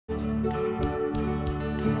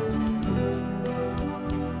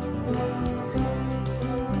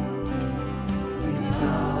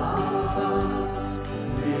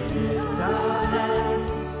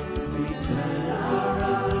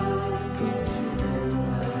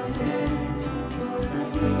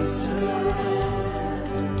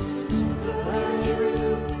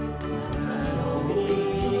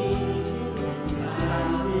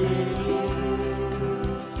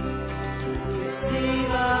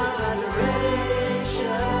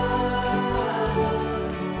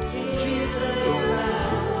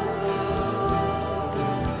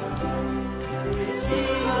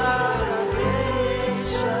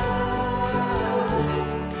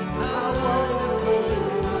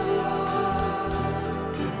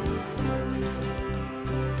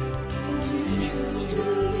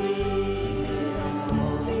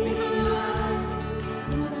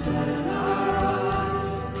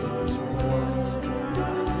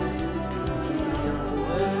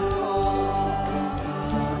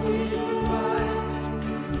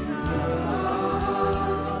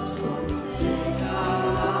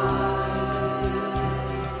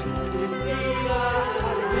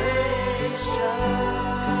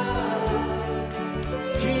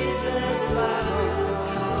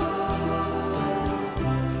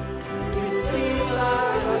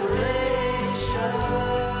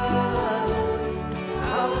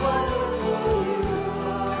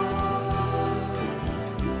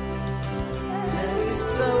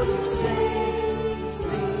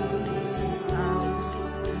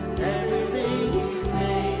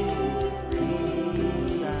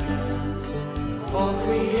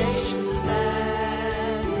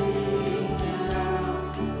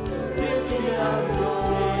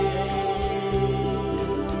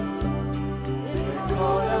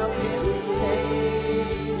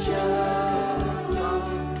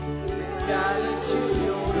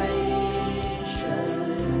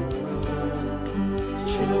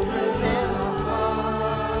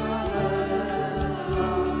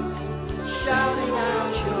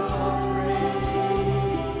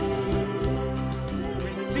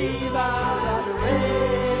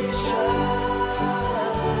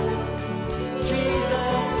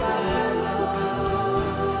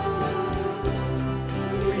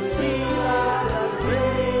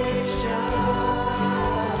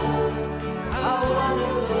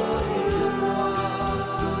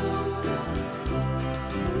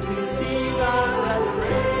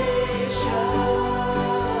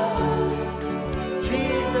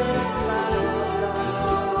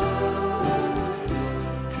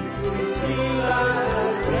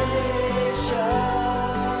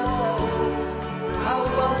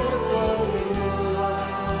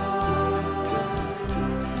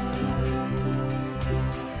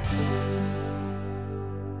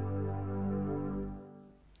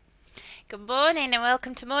Good morning and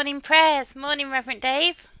welcome to Morning Prayers. Morning, Reverend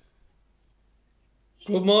Dave.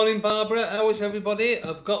 Good morning, Barbara. How is everybody?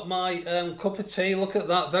 I've got my cup of tea. Look at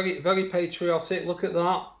that. Very, very patriotic. Look at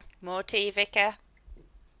that. More tea, Vicar.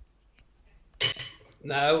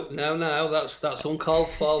 No. That's uncalled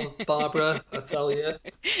for, Barbara. I tell you.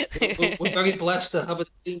 We're very blessed to have a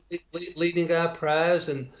team leading our prayers,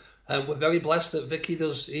 and we're very blessed that Vicky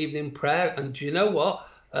does evening prayer. And do you know what?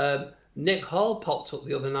 Nick Hall popped up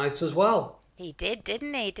the other night as well. He did,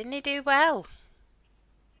 didn't he? Didn't he do well?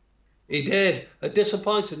 He did.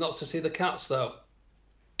 Disappointed not to see the cats, though.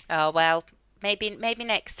 Oh, well, maybe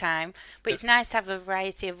next time. But it's nice to have a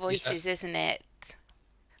variety of voices, Yeah. isn't it?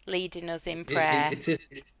 Leading us in prayer. It is.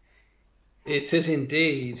 It is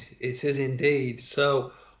indeed. It is indeed.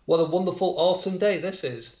 So, what a wonderful autumn day this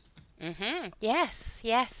is. Yes,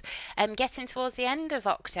 yes. Getting towards the end of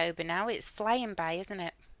October now. It's flying by, isn't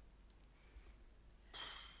it?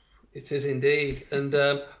 It is indeed. And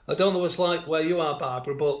I don't know what it's like where you are,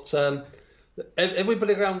 Barbara, but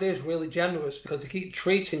everybody around here is really generous because they keep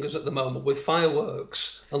treating us at the moment with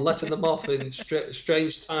fireworks and letting them off in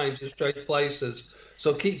strange times and strange places.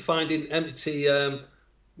 So keep finding empty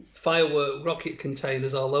firework rocket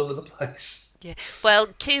containers all over the place. Yeah. Well,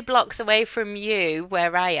 2 blocks away from you,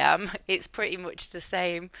 where I am, it's pretty much the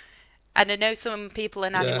same. And I know some people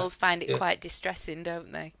and Yeah, animals find it yeah, quite distressing,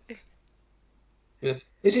 don't they? yeah.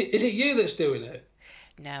 Is it you that's doing it?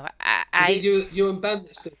 No, Is it you and Ben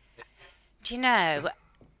that's doing it? do you know,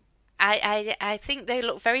 I think they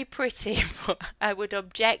look very pretty, but I would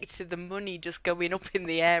object to the money just going up in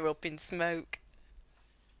the air, up in smoke.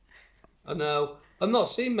 I know. I've not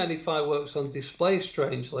seen many fireworks on display,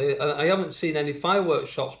 strangely. I haven't seen any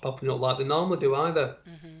fireworks shops popping up like they normally do either.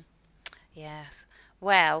 Yes.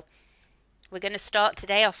 Well, we're going to start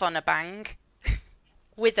today off on a bang,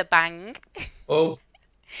 with a bang, Oh,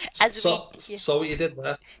 as we so what you did there?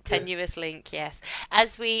 Yeah. tenuous link, yes.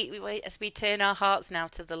 As we turn our hearts now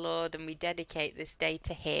to the Lord and we dedicate this day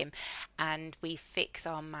to Him, and we fix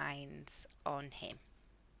our minds on Him.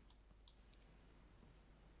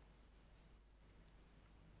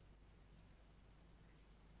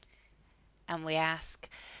 And we ask,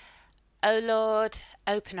 O Lord,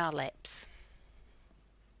 open our lips.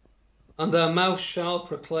 And their mouth shall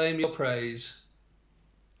proclaim your praise.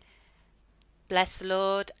 Bless the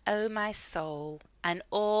Lord, O my soul, and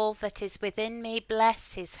all that is within me,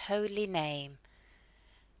 bless his holy name.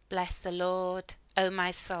 Bless the Lord, O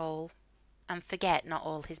my soul, and forget not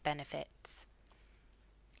all his benefits,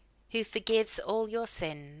 who forgives all your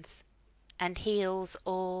sins and heals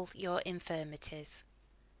all your infirmities,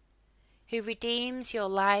 who redeems your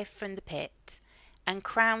life from the pit and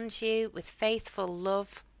crowns you with faithful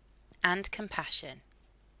love and compassion,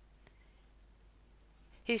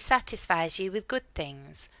 who satisfies you with good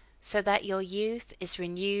things, so that your youth is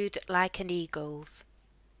renewed like an eagle's.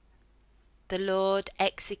 The Lord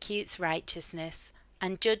executes righteousness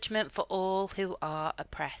and judgment for all who are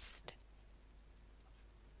oppressed.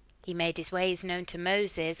 He made his ways known to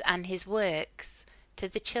Moses and his works to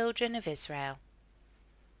the children of Israel.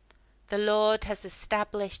 The Lord has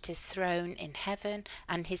established his throne in heaven,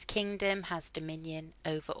 and his kingdom has dominion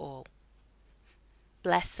over all.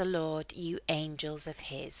 Bless the Lord, you angels of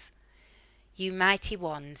his, you mighty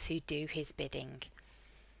ones who do his bidding,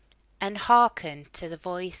 and hearken to the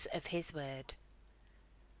voice of his word.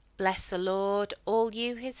 Bless the Lord, all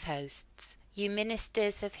you his hosts, you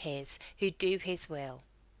ministers of his who do his will.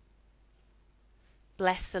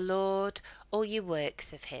 Bless the Lord, all you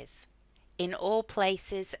works of his, in all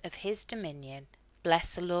places of his dominion.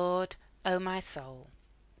 Bless the Lord, O my soul.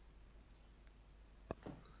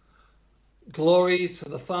 Glory to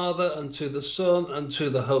the Father, and to the Son, and to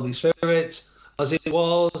the Holy Spirit, as it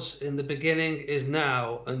was in the beginning, is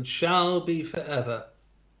now, and shall be forever.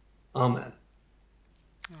 Amen.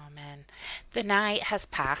 Amen. The night has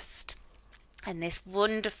passed, and this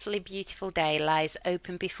wonderfully beautiful day lies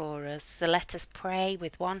open before us, so let us pray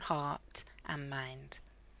with one heart and mind.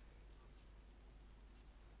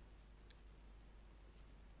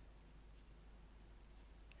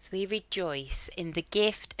 As we rejoice in the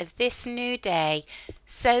gift of this new day,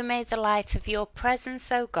 so may the light of your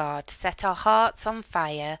presence, O God, set our hearts on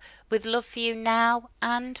fire with love for you now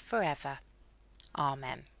and forever.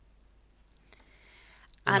 Amen.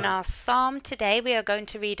 And our psalm today we are going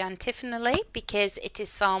to read antiphonally because it is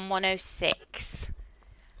Psalm 106.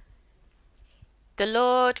 The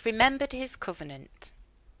Lord remembered his covenant.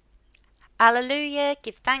 Alleluia,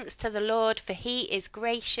 give thanks to the Lord, for he is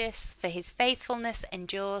gracious, for his faithfulness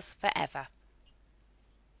endures forever.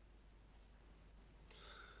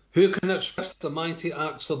 Who can express the mighty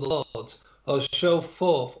acts of the Lord, or show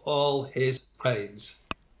forth all his praise?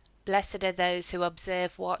 Blessed are those who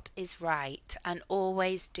observe what is right and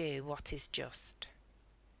always do what is just.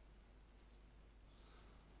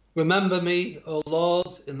 Remember me, O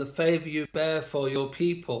Lord, in the favour you bear for your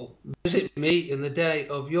people. Visit me in the day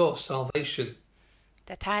of your salvation.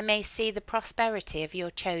 That I may see the prosperity of your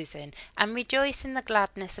chosen, and rejoice in the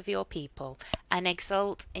gladness of your people, and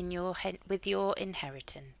exult in with your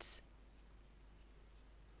inheritance.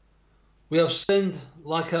 We have sinned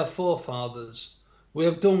like our forefathers. We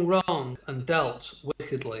have done wrong and dealt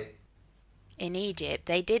wickedly. In Egypt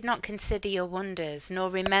they did not consider your wonders, nor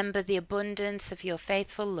remember the abundance of your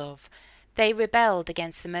faithful love. They rebelled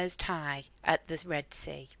against the Most High at the Red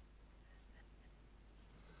Sea.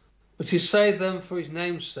 But he saved them for his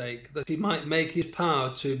name's sake, that he might make his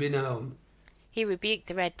power to be known. He rebuked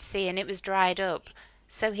the Red Sea, and it was dried up.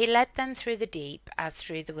 So he led them through the deep as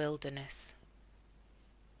through the wilderness.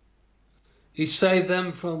 He saved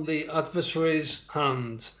them from the adversary's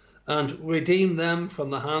hand, and redeemed them from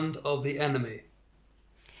the hand of the enemy.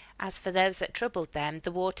 As for those that troubled them,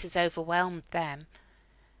 the waters overwhelmed them.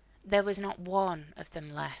 There was not one of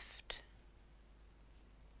them left.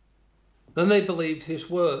 Then they believed his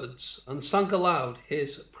words, and sang aloud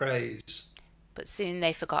his praise. But soon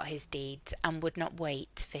they forgot his deeds, and would not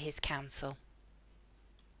wait for his counsel.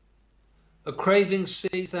 A craving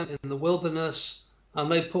seized them in the wilderness, and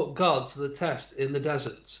they put God to the test in the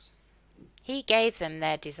desert. He gave them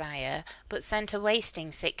their desire, but sent a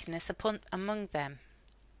wasting sickness among them.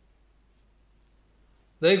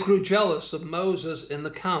 They grew jealous of Moses in the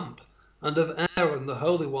camp, and of Aaron, the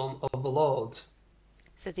Holy One of the Lord.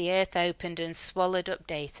 So the earth opened and swallowed up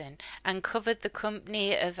Dathan, and covered the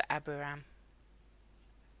company of Abiram.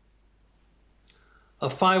 A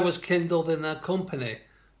fire was kindled in their company.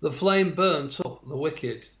 The flame burnt up the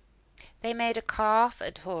wicked. They made a calf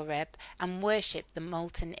at Horeb, and worshipped the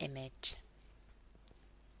molten image.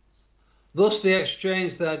 Thus they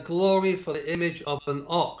exchanged their glory for the image of an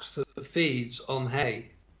ox that feeds on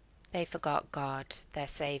hay. They forgot God, their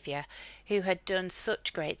Saviour, who had done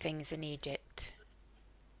such great things in Egypt.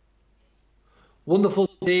 Wonderful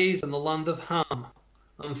deeds in the land of Ham,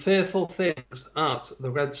 and fearful things at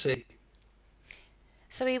the Red Sea.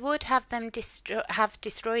 So he would have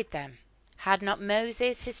destroyed them, had not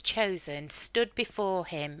Moses his chosen stood before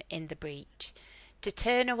him in the breach, to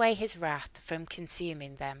turn away his wrath from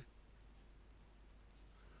consuming them.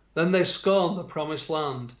 Then they scorned the promised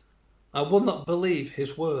land, and would not believe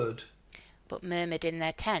his word, but murmured in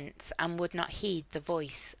their tents, and would not heed the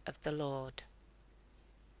voice of the Lord.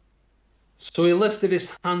 So he lifted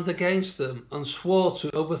his hand against them, and swore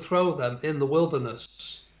to overthrow them in the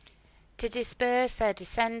wilderness, to disperse their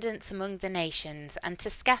descendants among the nations, and to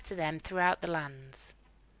scatter them throughout the lands.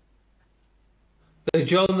 They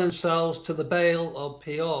joined themselves to the Baal of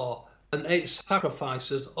Peor, and ate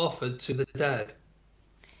sacrifices offered to the dead.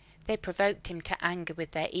 They provoked him to anger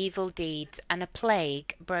with their evil deeds, and a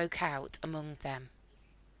plague broke out among them.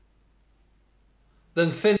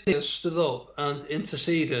 Then Phinehas stood up and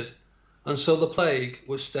interceded, and so the plague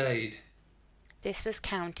was stayed. This was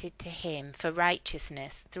counted to him for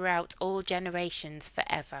righteousness throughout all generations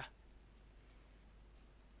forever.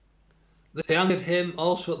 They angered him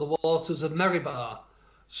also at the waters of Meribah,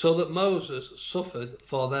 so that Moses suffered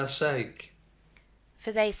for their sake.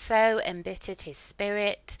 For they so embittered his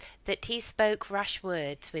spirit that he spoke rash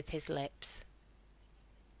words with his lips.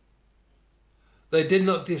 They did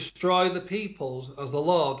not destroy the peoples as the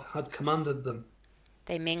Lord had commanded them.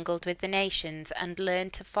 They mingled with the nations and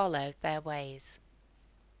learned to follow their ways.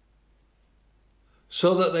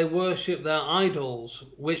 So that they worshipped their idols,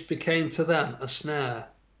 which became to them a snare.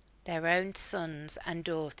 Their own sons and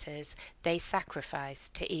daughters they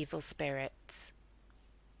sacrificed to evil spirits.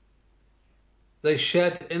 They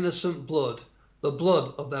shed innocent blood, the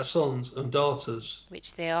blood of their sons and daughters,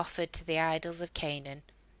 which they offered to the idols of Canaan,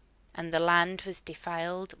 and the land was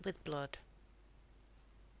defiled with blood.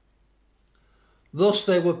 Thus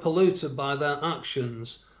they were polluted by their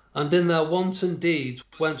actions, and in their wanton deeds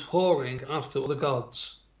went whoring after other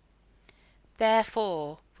gods.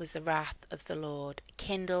 Therefore was the wrath of the Lord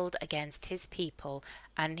kindled against his people,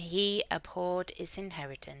 and he abhorred his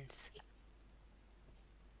inheritance.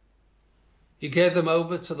 He gave them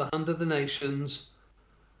over to the hand of the nations,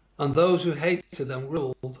 and those who hated them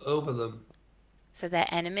ruled over them. So their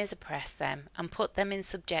enemies oppressed them, and put them in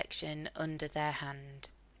subjection under their hand.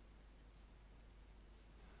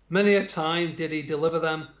 Many a time did he deliver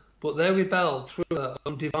them, but they rebelled through their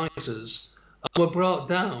own devices, and were brought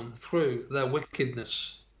down through their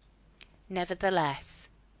wickedness. Nevertheless,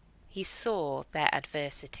 he saw their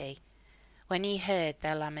adversity when he heard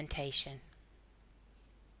their lamentation.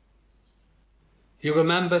 He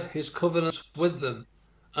remembered his covenant with them,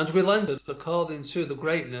 and relented according to the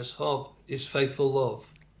greatness of his faithful love.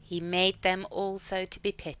 He made them also to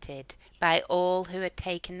be pitied by all who had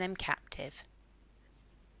taken them captive.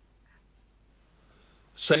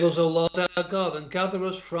 Save us, O Lord our God, and gather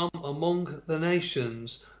us from among the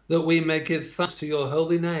nations, that we may give thanks to your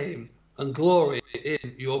holy name and glory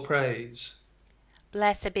in your praise.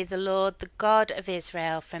 Blessed be the Lord, the God of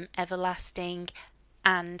Israel, from everlasting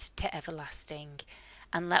and to everlasting.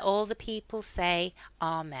 And let all the people say,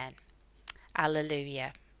 Amen.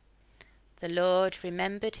 Alleluia. The Lord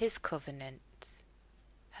remembered his covenant.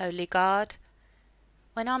 Holy God,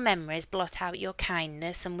 when our memories blot out your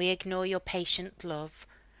kindness and we ignore your patient love,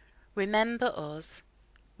 remember us,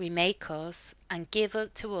 remake us, and give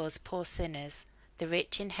to us poor sinners the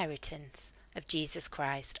rich inheritance of Jesus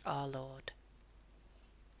Christ our Lord.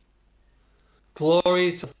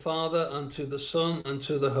 Glory to the Father, and to the Son, and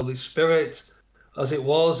to the Holy Spirit, as it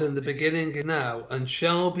was in the beginning, now, and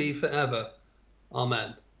shall be forever.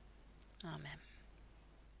 Amen. Amen.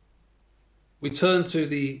 We turn to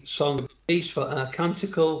the Song of Peace for our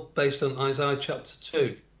canticle, based on Isaiah chapter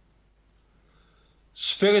 2.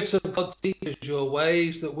 Spirit of God, teach us your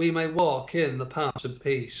ways, that we may walk in the paths of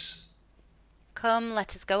peace. Come,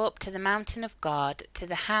 let us go up to the mountain of God, to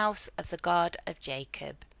the house of the God of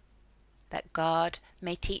Jacob, that God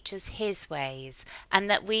may teach us his ways, and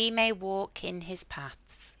that we may walk in his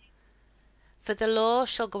paths. For the law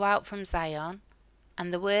shall go out from Zion,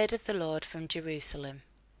 and the word of the Lord from Jerusalem.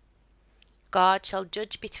 God shall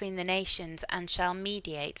judge between the nations, and shall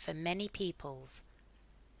mediate for many peoples.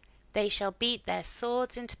 They shall beat their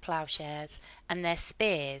swords into plowshares, and their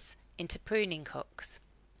spears into pruning hooks.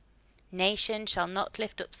 Nation shall not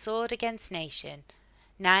lift up sword against nation,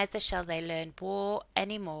 neither shall they learn war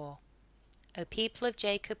any more. O people of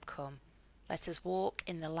Jacob, come, let us walk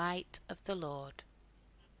in the light of the Lord.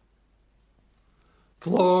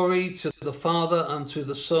 Glory to the Father, and to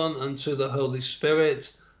the Son, and to the Holy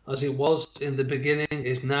Spirit, as it was in the beginning,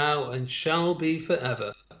 is now, and shall be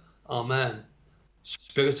forever. Amen.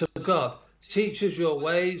 Spirit of God, Teach us your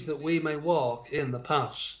ways that we may walk in the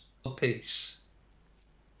paths of peace.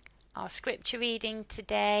 Our scripture reading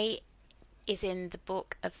today is in the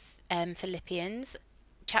book of Philippians,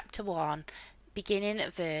 chapter 1, beginning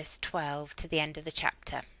at verse 12 to the end of the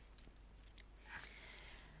chapter.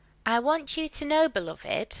 I want you to know,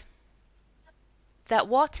 beloved, that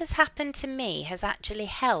what has happened to me has actually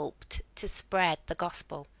helped to spread the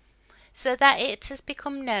gospel, so that it has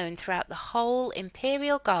become known throughout the whole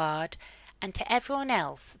imperial guard and to everyone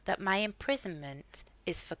else that my imprisonment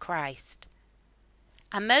is for Christ.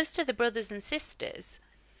 And most of the brothers and sisters,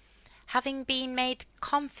 having been made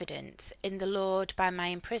confident in the Lord by my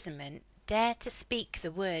imprisonment, dare to speak the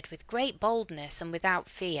word with great boldness and without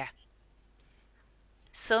fear.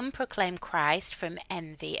 Some proclaim Christ from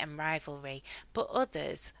envy and rivalry, but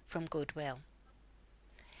others from goodwill.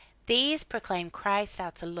 These proclaim Christ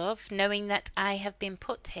out of love, knowing that I have been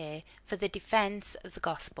put here for the defence of the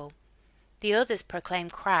gospel. The others proclaim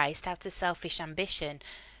Christ out of selfish ambition,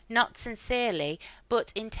 not sincerely,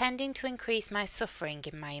 but intending to increase my suffering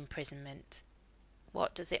in my imprisonment.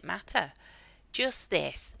 What does it matter? Just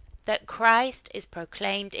this, that Christ is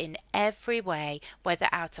proclaimed in every way, whether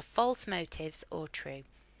out of false motives or true.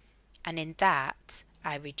 And in that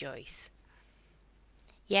I rejoice.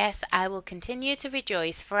 Yes, I will continue to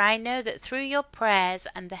rejoice, for I know that through your prayers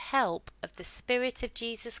and the help of the Spirit of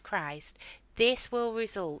Jesus Christ, this will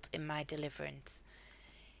result in my deliverance.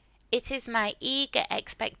 It is my eager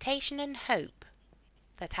expectation and hope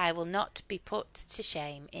that I will not be put to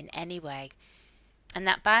shame in any way, and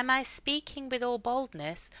that by my speaking with all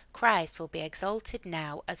boldness, Christ will be exalted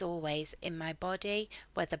now as always in my body,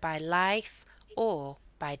 whether by life or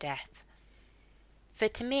by death. For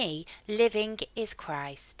to me, living is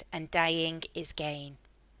Christ, and dying is gain.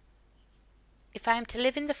 If I am to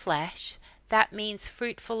live in the flesh, that means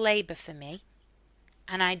fruitful labour for me,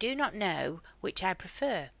 and I do not know which I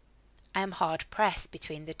prefer. I am hard pressed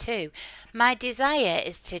between the two. My desire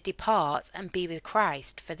is to depart and be with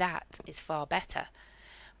Christ, for that is far better.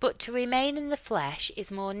 But to remain in the flesh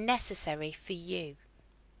is more necessary for you.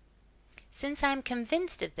 Since I am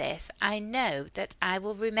convinced of this, I know that I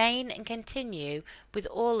will remain and continue with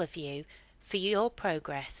all of you for your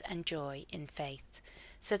progress and joy in faith,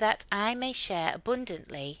 so that I may share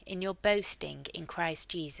abundantly in your boasting in Christ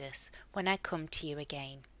Jesus when I come to you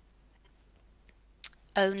again.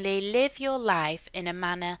 Only live your life in a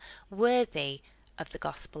manner worthy of the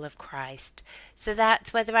gospel of Christ, so that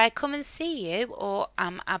whether I come and see you or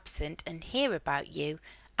am absent and hear about you,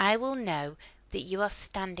 I will know that you are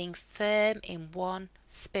standing firm in one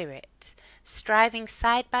spirit, striving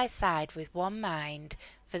side by side with one mind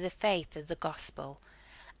for the faith of the gospel,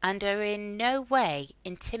 and are in no way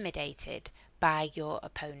intimidated by your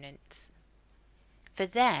opponents. For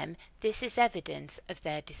them this is evidence of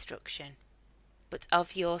their destruction, but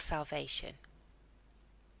of your salvation.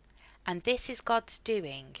 And this is God's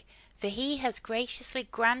doing, for he has graciously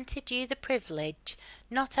granted you the privilege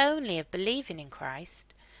not only of believing in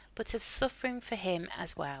Christ, but of suffering for him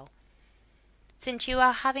as well, since you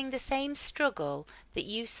are having the same struggle that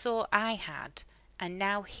you saw I had, and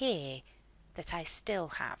now hear that I still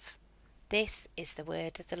have. This is the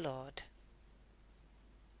word of the Lord.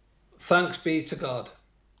 Thanks be to God.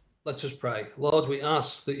 Let us pray. Lord, we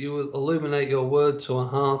ask that you will illuminate your word to our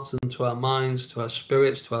hearts and to our minds, to our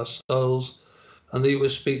spirits, to our souls, and that you will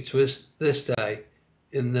speak to us this day.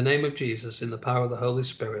 In the name of Jesus, in the power of the Holy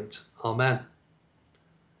Spirit. Amen.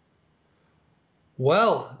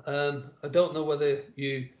 Well, I don't know whether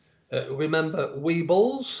you remember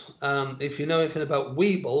Weebles. If you know anything about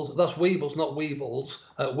Weebles, that's Weebles, not Weevils.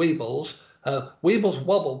 Weebles. Weebles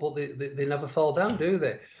wobble, but they never fall down, do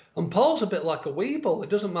they? And Paul's a bit like a Weeble.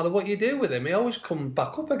 It doesn't matter what you do with him; he always comes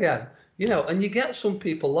back up again. You know, and you get some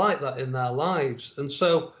people like that in their lives. And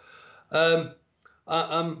so, I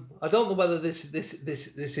don't know whether this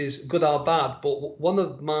is good or bad, but one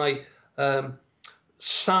of my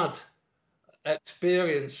sad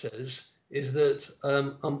experiences is that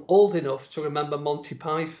I'm old enough to remember Monty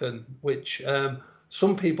Python, which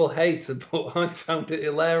some people hated, but I found it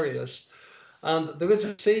hilarious. And there is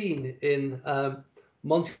a scene in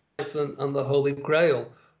Monty Python and the Holy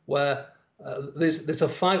Grail where there's a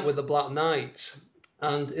fight with the Black Knight,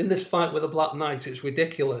 and in this fight with the Black Knight, it's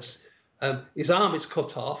ridiculous. His arm is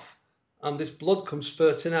cut off, and this blood comes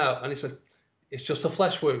spurting out, and he said, "It's just a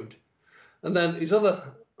flesh wound." And then his other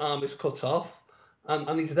arm is cut off,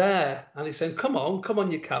 and he's there, and he's saying, come on,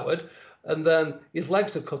 you coward. And then his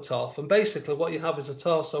legs are cut off, and basically what you have is a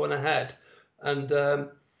torso and a head. And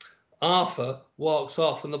Arthur walks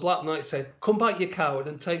off, and the Black Knight said, "Come back, you coward,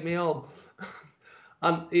 and take me home."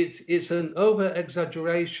 And it's an over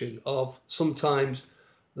exaggeration of sometimes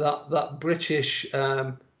that British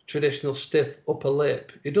traditional stiff upper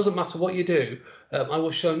lip. It doesn't matter what you do. I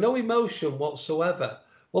will show no emotion whatsoever.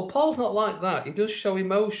 Well, Paul's not like that. He does show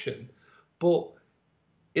emotion, but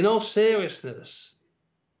in all seriousness,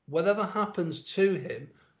 whatever happens to him,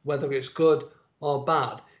 whether it's good or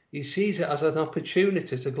bad, he sees it as an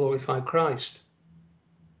opportunity to glorify Christ.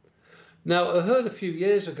 Now, I heard a few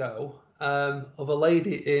years ago of a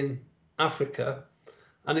lady in Africa,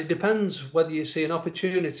 and it depends whether you see an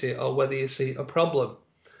opportunity or whether you see a problem.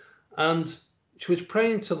 And she was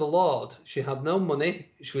praying to the Lord. She had no money.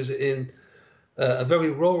 She was in a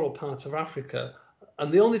very rural part of Africa,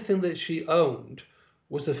 and the only thing that she owned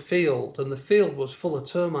was a field, and the field was full of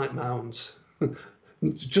termite mounds.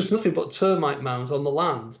 Just nothing but termite mounds on the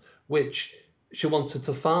land which she wanted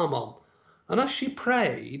to farm on. And as she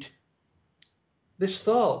prayed, this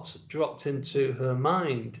thought dropped into her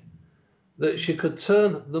mind that she could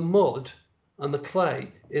turn the mud and the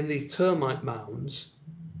clay in these termite mounds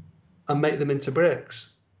and make them into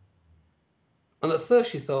bricks. And at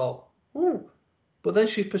first she thought, oh, but then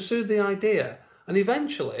she pursued the idea, and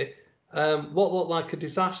eventually what looked like a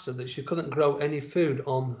disaster that she couldn't grow any food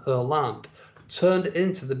on her land turned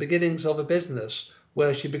into the beginnings of a business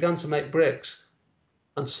where she began to make bricks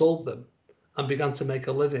and sold them and began to make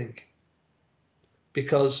a living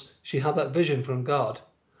because she had that vision from God.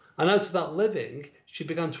 And out of that living, she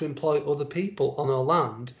began to employ other people on her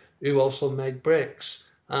land who also made bricks.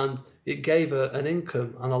 And it gave her an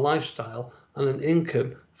income and a lifestyle and an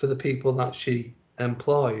income for the people that she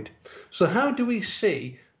employed. So how do we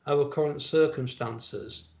see our current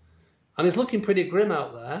circumstances? And it's looking pretty grim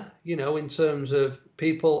out there, in terms of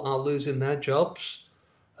people are losing their jobs.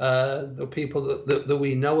 The people that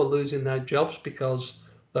we know are losing their jobs because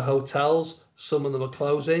the hotels, some of them are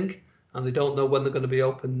closing and they don't know when they're going to be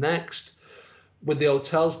open next. With the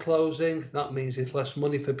hotels closing, that means there's less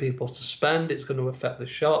money for people to spend. It's going to affect the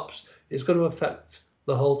shops. It's going to affect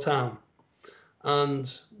the whole town.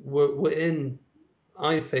 And we're in,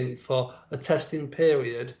 I think, for a testing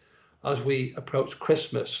period as we approach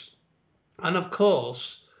Christmas. And of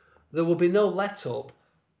course, there will be no let up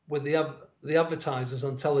with the advertisers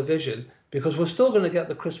on television because we're still going to get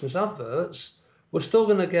the Christmas adverts. We're still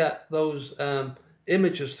going to get those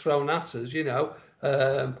images thrown at us,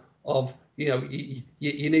 of,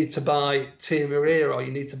 you need to buy Tia Maria, or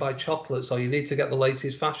you need to buy chocolates, or you need to get the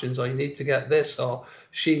latest fashions, or you need to get this, or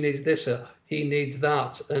she needs this, or he needs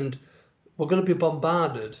that. And we're going to be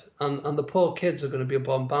bombarded, and the poor kids are going to be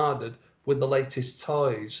bombarded with the latest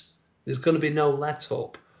toys. There's going to be no let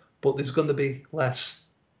up, but there's going to be less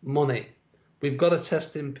money. We've got a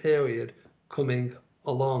testing period coming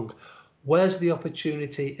along. Where's the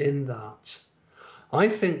opportunity in that? I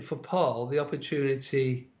think for Paul, the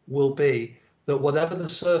opportunity will be that whatever the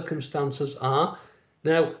circumstances are,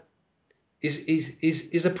 now,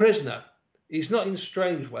 he's a prisoner. He's not in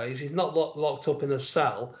strange ways. He's not locked up in a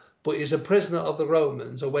cell, but he's a prisoner of the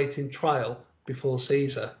Romans awaiting trial before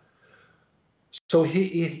Caesar. So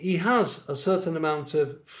he has a certain amount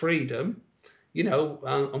of freedom,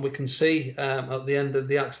 and we can see at the end of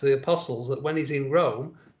the Acts of the Apostles that when he's in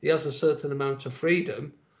Rome, he has a certain amount of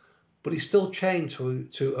freedom, but he's still chained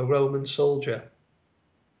to a Roman soldier.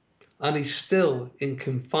 And he's still in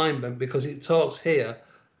confinement because it talks here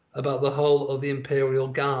about the whole of the imperial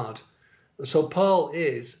guard. So Paul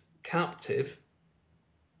is captive,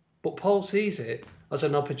 but Paul sees it as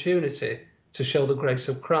an opportunity to show the grace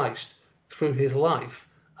of Christ through his life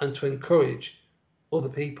and to encourage other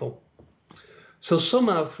people. So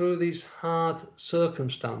somehow through these hard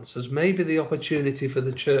circumstances, maybe the opportunity for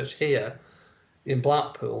the church here in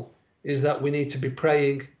Blackpool is that we need to be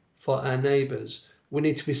praying for our neighbours. We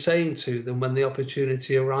need to be saying to them when the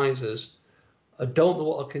opportunity arises, I don't know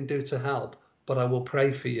what I can do to help, but I will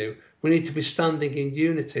pray for you. We need to be standing in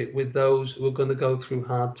unity with those who are going to go through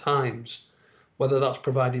hard times, whether that's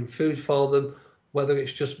providing food for them, whether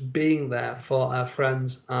it's just being there for our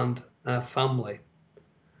friends and our family.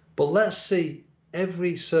 But let's see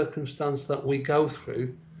every circumstance that we go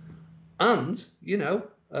through. And,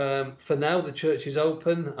 for now the church is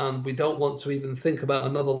open and we don't want to even think about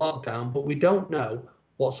another lockdown, but we don't know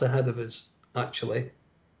what's ahead of us, actually.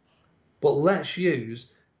 But let's use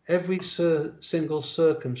every single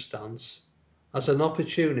circumstance as an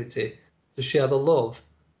opportunity to share the love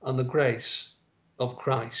and the grace of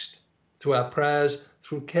Christ through our prayers,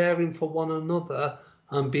 through caring for one another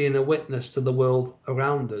and being a witness to the world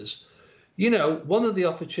around us. One of the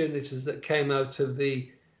opportunities that came out of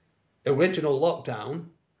the original lockdown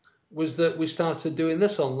was that we started doing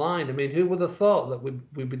this online. I mean, who would have thought that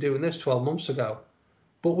we'd be doing this 12 months ago?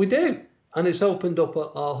 But we do. And it's opened up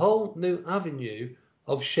a whole new avenue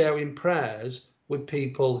of sharing prayers with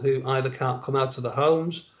people who either can't come out of their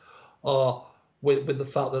homes, or with the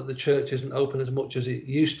fact that the church isn't open as much as it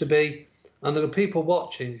used to be. And there are people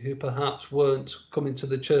watching who perhaps weren't coming to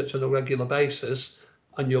the church on a regular basis,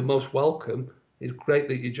 and you're most welcome. It's great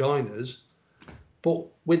that you join us. But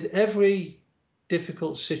with every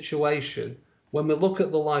difficult situation, when we look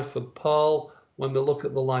at the life of Paul, when we look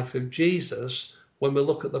at the life of Jesus, when we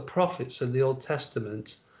look at the prophets in the Old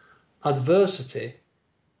Testament, adversity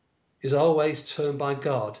is always turned by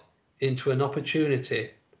God into an opportunity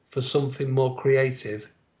for something more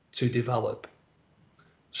creative to develop.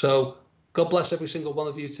 So God bless every single one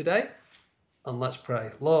of you today, and let's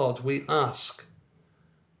pray. Lord, we ask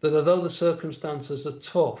that although the circumstances are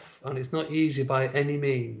tough and it's not easy by any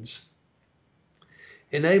means,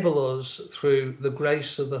 enable us through the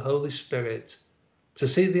grace of the Holy Spirit to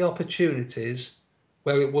see the opportunities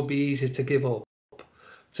where it would be easy to give up,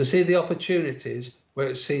 to see the opportunities where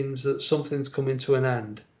it seems that something's coming to an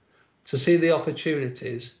end, to see the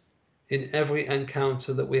opportunities in every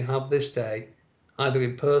encounter that we have this day, either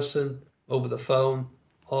in person, over the phone,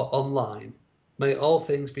 or online. May all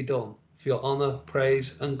things be done for your honour,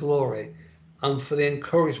 praise, and glory, and for the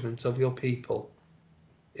encouragement of your people.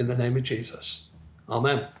 In the name of Jesus.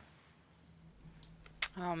 Amen.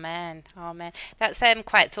 Amen. Amen. That's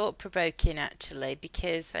quite thought provoking actually,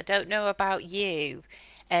 because I don't know about you.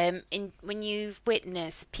 When you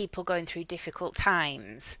witness people going through difficult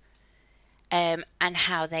times, and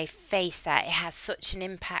how they face that, it has such an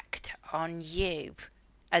impact on you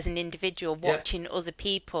as an individual, Yeah, watching other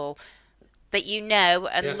people that you know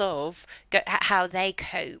and yeah, love how they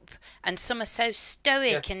cope. And some are so yeah,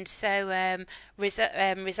 stoic and so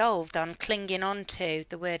resolved on clinging on to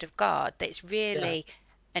the word of God that it's yeah. really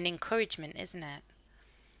an encouragement, isn't it?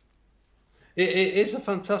 It is a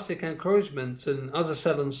fantastic encouragement, and as I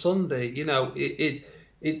said on Sunday,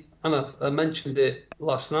 and I mentioned it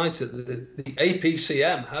last night at the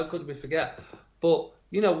APCM. How could we forget? But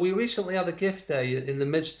we recently had a gift day in the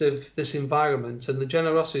midst of this environment, and the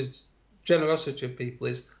generosity of people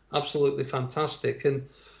is absolutely fantastic. And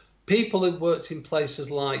people who've worked in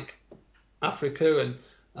places like Africa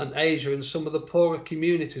and Asia and some of the poorer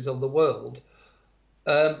communities of the world,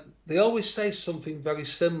 they always say something very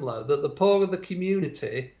similar, that the poorer the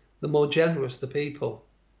community, the more generous the people.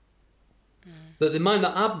 Mm. That they might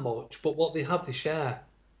not have much, but what they have, they share.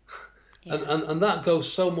 And, Yeah. and, and that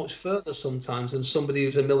goes so much further sometimes than somebody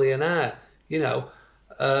who's a millionaire. You know,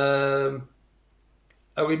 um,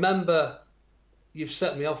 I remember, you've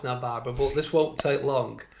set me off now, Barbara, but this won't take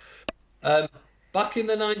long. Um, Back in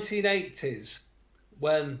the 1980s,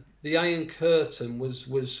 when the Iron Curtain was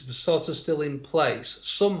sort of still in place,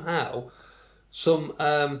 somehow some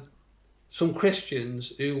Christians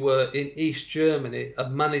who were in East Germany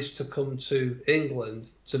had managed to come to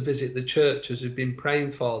England to visit the churches who'd been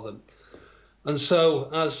praying for them. And so,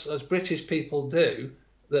 as British people do,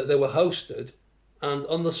 that they were hosted, and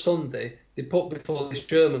on the Sunday they put before this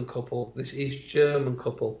German couple, this East German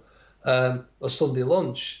couple, a Sunday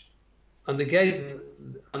lunch, and they gave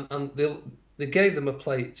them a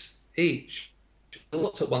plate each. They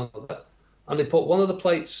looked at one another, and they put one of the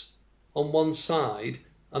plates on one side,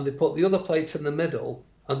 and they put the other plate in the middle,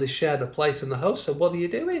 and they shared a plate. And the host said, "What are you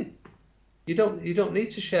doing? You don't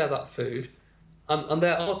need to share that food." And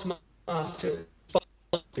their automatic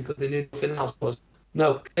response, because they knew nothing else, was,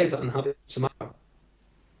 "No, save it and have it tomorrow."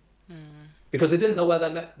 Mm. Because they didn't know where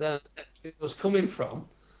their food was coming from,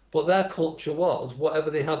 but their culture was whatever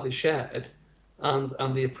they had, they shared,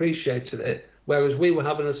 and they appreciated it. Whereas we were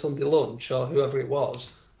having a Sunday lunch, or whoever it was,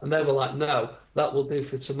 and they were like, "No, that will do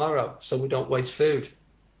for tomorrow, so we don't waste food."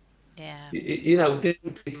 Yeah.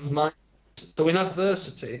 Different people's minds. So in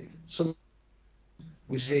adversity,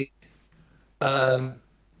 we see um,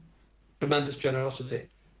 tremendous generosity.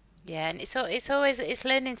 Yeah, and it's always it's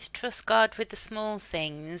learning to trust God with the small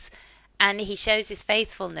things, and He shows His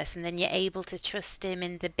faithfulness, and then you're able to trust Him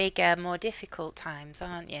in the bigger, more difficult times,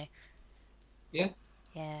 aren't you? Yeah,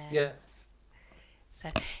 Yeah. yeah. So,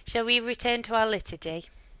 shall we return to our liturgy?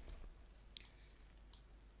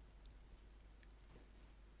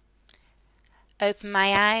 Open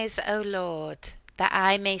my eyes, O Lord, that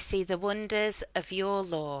I may see the wonders of your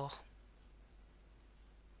law.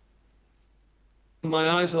 My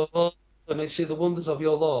eyes are open, and I see the wonders of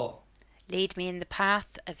your law. Lead me in the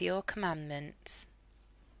path of your commandments.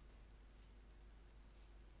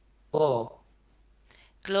 Law.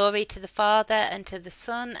 Glory to the Father, and to the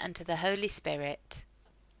Son, and to the Holy Spirit.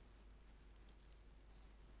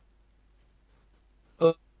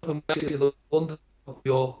 Open my eyes, see the wonders of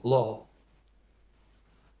your law.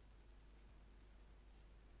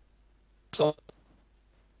 soul.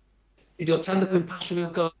 In your tender compassion, O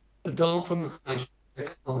God, the dawn from high shall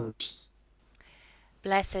break upon us.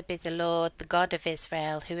 Blessed be the Lord, the God of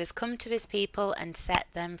Israel, who has come to his people and set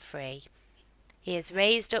them free. He has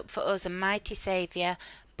raised up for us a mighty Saviour,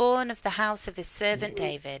 born of the house of his servant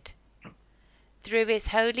David. Through his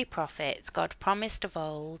holy prophets, God promised of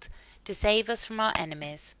old to save us from our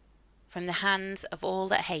enemies, from the hands of all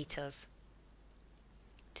that hate us,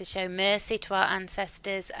 to show mercy to our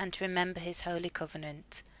ancestors and to remember his holy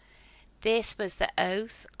covenant. This was the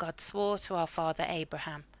oath God swore to our father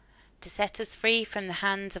Abraham, to set us free from the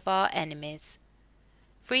hands of our enemies,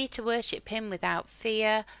 free to worship him without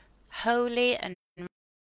fear, holy and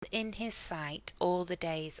in his sight all the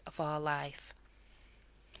days of our life.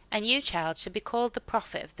 And you, child, shall be called the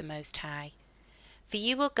prophet of the Most High, for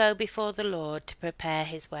you will go before the Lord to prepare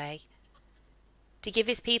his way, to give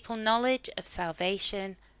his people knowledge of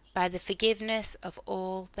salvation by the forgiveness of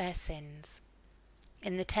all their sins.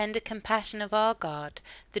 In the tender compassion of our God,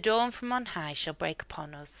 the dawn from on high shall break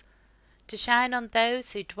upon us, to shine on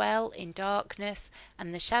those who dwell in darkness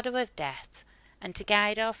and the shadow of death, and to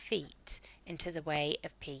guide our feet into the way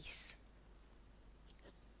of peace.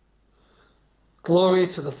 Glory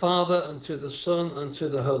to the Father, and to the Son, and to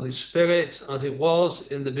the Holy Spirit, as it was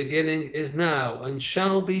in the beginning, is now, and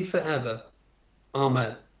shall be forever.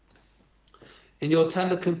 Amen. In your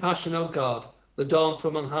tender compassion, O God, the dawn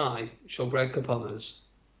from on high shall break upon us.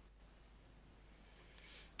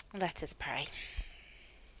 Let us pray.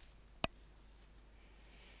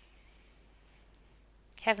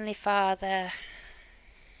 Heavenly Father,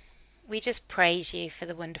 we just praise you for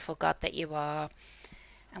the wonderful God that you are,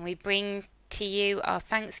 and we bring to you our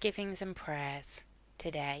thanksgivings and prayers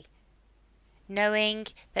today, knowing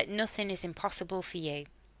that nothing is impossible for you,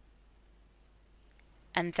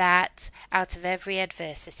 and that out of every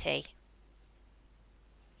adversity,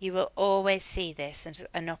 you will always see this as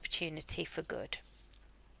an opportunity for good.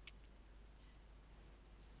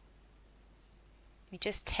 We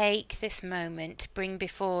just take this moment to bring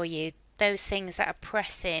before you those things that are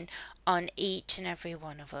pressing on each and every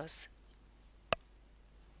one of us.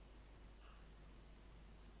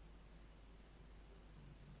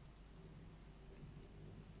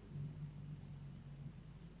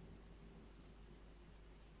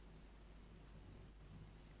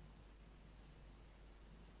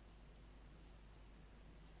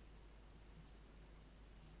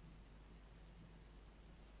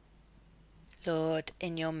 Lord,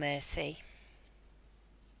 in your mercy,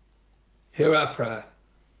 Hear our prayer.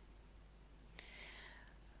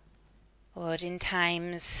 Lord, in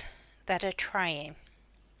times that are trying,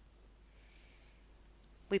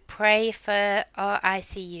 we pray for our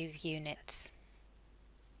ICU units.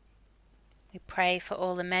 We pray for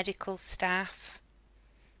all the medical staff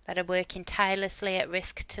that are working tirelessly at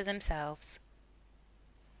risk to themselves.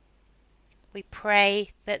 We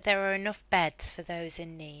pray that there are enough beds for those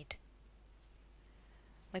in need.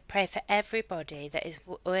 We pray for everybody that is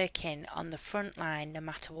working on the front line, no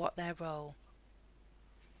matter what their role.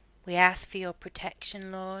 We ask for your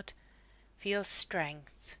protection, Lord, for your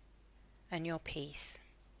strength and your peace.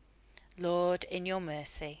 Lord, in your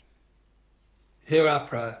mercy, Hear our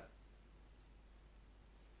prayer.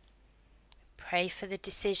 pray for the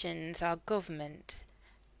decisions our government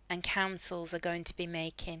and councils are going to be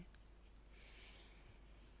making.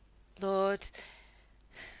 Lord,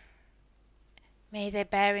 may they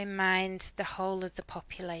bear in mind the whole of the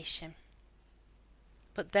population,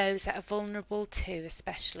 but those that are vulnerable too,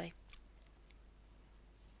 especially.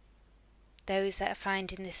 Those that are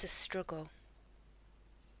finding this a struggle.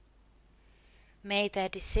 May their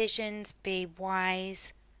decisions be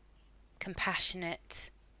wise, compassionate,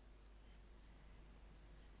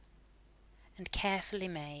 and carefully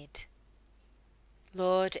made.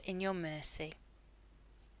 Lord, in your mercy,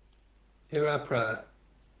 Hear our prayer.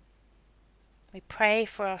 we pray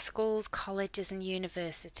for our schools, colleges and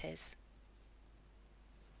universities,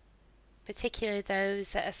 particularly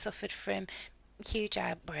those that have suffered from huge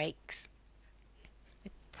outbreaks.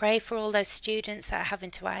 We pray for all those students that are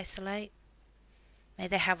having to isolate. May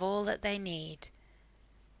they have all that they need.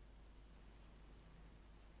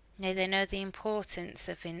 May they know the importance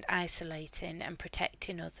of isolating and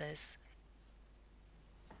protecting others.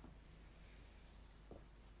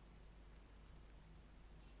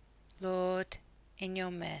 Lord, in your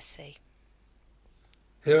mercy.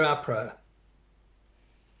 Hear our prayer.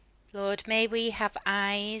 Lord, may we have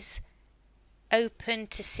eyes open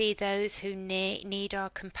to see those who need our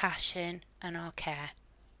compassion and our care.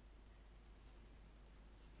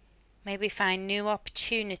 May we find new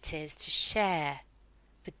opportunities to share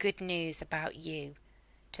the good news about you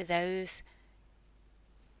to those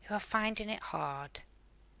who who are finding it hard,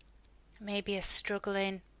 maybe are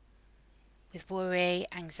struggling with worry,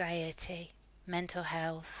 anxiety, mental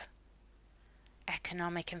health,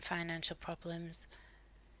 economic and financial problems.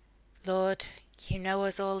 Lord, you know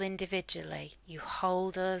us all individually. You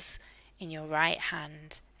hold us in your right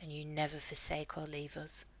hand and you never forsake or leave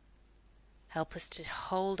us. Help us to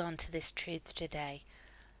hold on to this truth today.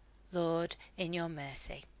 Lord, in your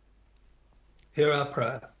mercy. Hear our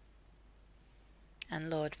prayer. And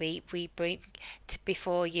Lord, we bring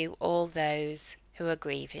before you all those who are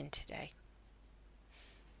grieving today,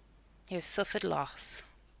 who have suffered loss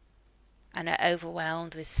and are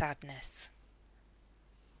overwhelmed with sadness.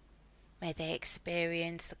 May they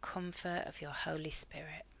experience the comfort of your Holy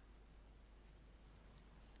Spirit.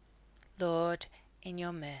 Lord, in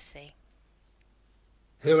your mercy.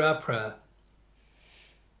 Hear our prayer.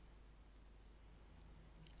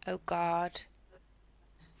 O God,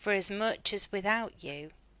 for as much as without you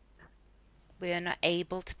we are not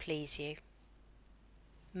able to please you,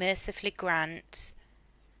 mercifully grant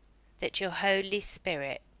that your Holy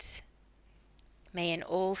Spirit may in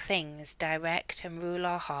all things direct and rule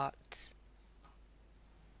our hearts.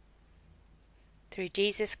 Through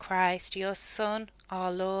Jesus Christ, your Son,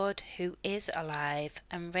 our Lord, who is alive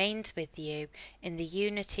and reigns with you in the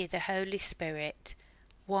unity of the Holy Spirit,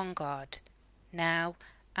 one God, now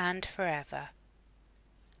and forever.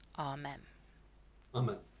 Amen.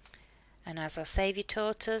 Amen. And as our Saviour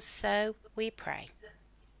taught us, so we pray.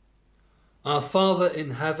 Our Father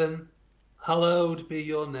in heaven, hallowed be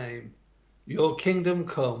your name. Your kingdom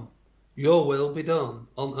come, your will be done,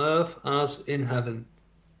 on earth as in heaven.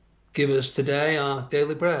 Give us today our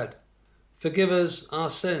daily bread. Forgive us our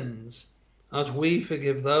sins, as we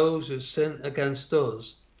forgive those who sin against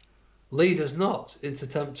us. Lead us not into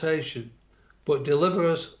temptation, but deliver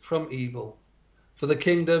us from evil. For the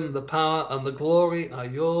kingdom, the power, and the glory are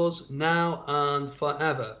yours, now and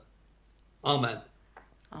forever. Amen.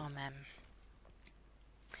 Amen.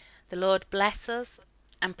 The Lord bless us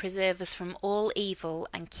and preserve us from all evil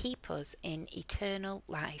and keep us in eternal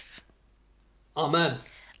life. Amen.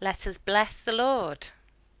 Let us bless the Lord.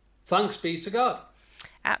 Thanks be to God.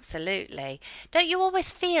 Absolutely. Don't you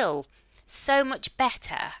always feel so much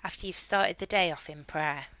better after you've started the day off in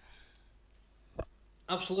prayer?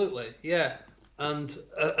 Absolutely, yeah. And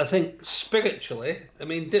I think spiritually, I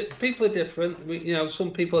mean, people are different. Some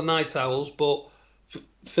people are night owls, but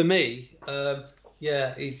for me,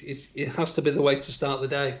 yeah, it has to be the way to start the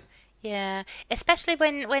day. Yeah, especially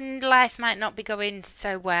when life might not be going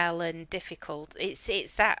so well and difficult.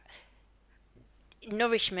 It's that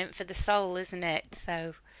nourishment for the soul, isn't it?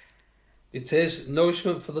 So it is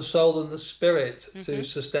nourishment for the soul and the spirit to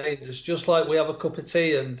sustain us. Just like we have a cup of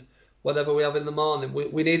tea and whatever we have in the morning,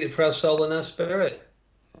 we need it for our soul and our spirit.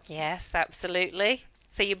 Yes, absolutely.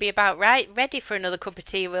 So you'll be about ready for another cup of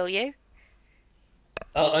tea, will you?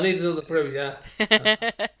 I need another brew, yeah.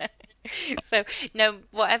 So, no,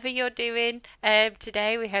 whatever you're doing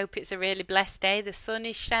today, we hope it's a really blessed day. The sun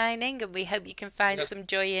is shining and we hope you can find some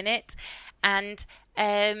joy in it. And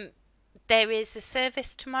there is a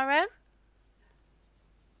service tomorrow.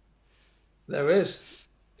 There is.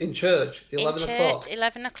 In church, 11 o'clock.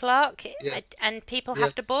 11 o'clock. Yes. And people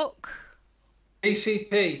have to book.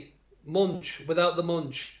 ACP, munch, without the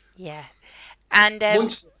munch. Yeah. And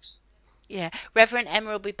Munch. yeah, Reverend Emma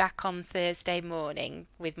will be back on Thursday morning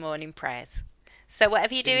with morning prayers. So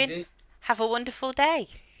whatever you're doing, Indeed. have a wonderful day.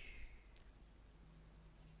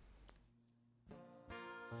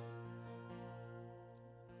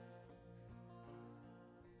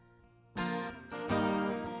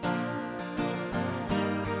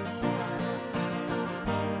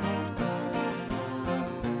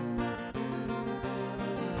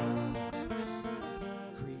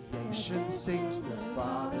 Sings the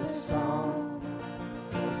Father's song,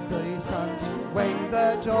 calls the sun to wake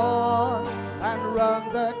the dawn and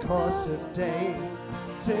run the course of day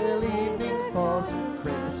till evening falls in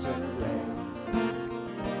crimson rain.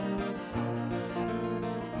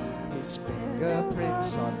 His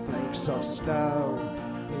fingerprints on flakes of snow,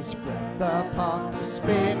 his breath upon the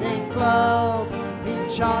spinning globe. He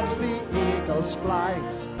charts the eagle's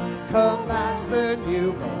flight, commands the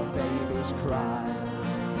newborn baby's cry.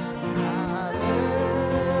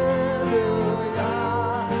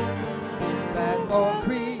 All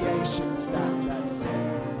creation stand and sing.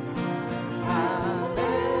 Hallelujah.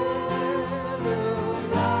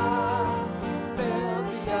 Fill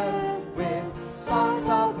the earth with songs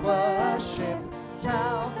of worship.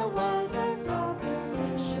 Tell the wonders of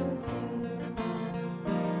creation's King.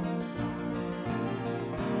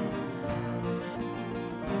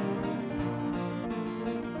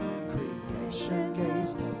 Creation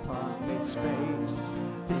on his face.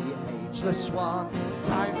 The ageless one,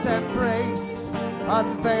 time's embrace,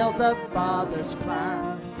 unveiled the Father's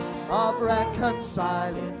plan of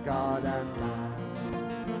reconciling God and man.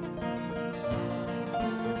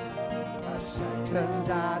 A second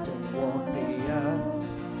Adam walked the earth,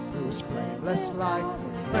 whose blameless life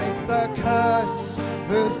would break the curse,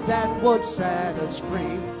 whose death would set us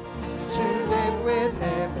free to live with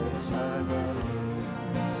him eternally.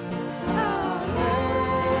 Hallelujah,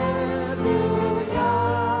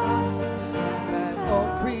 let all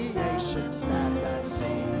creation stand and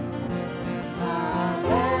sing.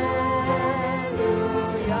 Hallelujah,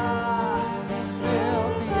 fill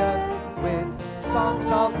the earth with songs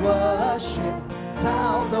of worship,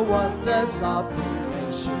 tell the wonders of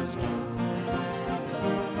creation's King.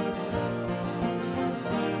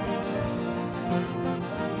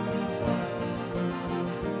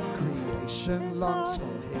 Creation longs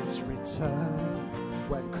for his return,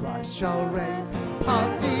 when Christ shall reign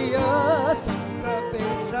upon the earth. The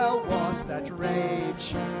bitter wars that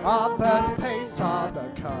rage, our birth pains are the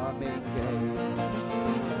coming age.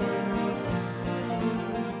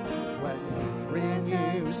 When he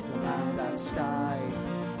renews the land and sky,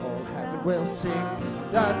 all heaven will sing,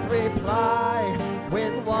 earth reply,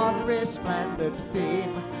 with one resplendent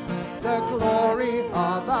theme, the glory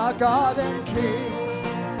of our God and King.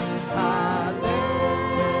 Hallelujah,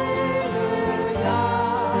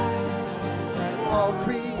 let all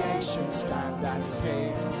creation stand and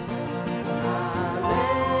sing.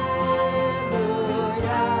 Hallelujah,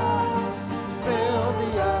 fill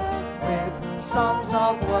the earth with songs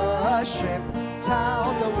of worship,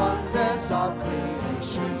 tell the wonders of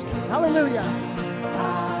creation's King. Hallelujah.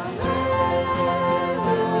 Hallelujah,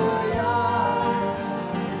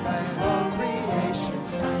 let all creation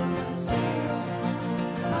stand and sing.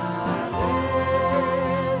 Hallelujah,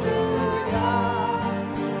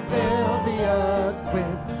 fill the earth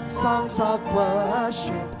with songs of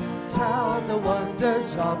worship, tell the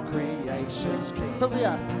wonders of creation's King. Fill the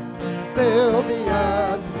earth. Fill the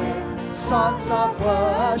earth with songs of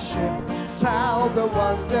worship, tell the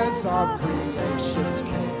wonders of creation's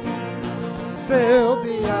King. Fill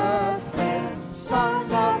the earth with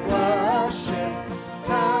songs of worship,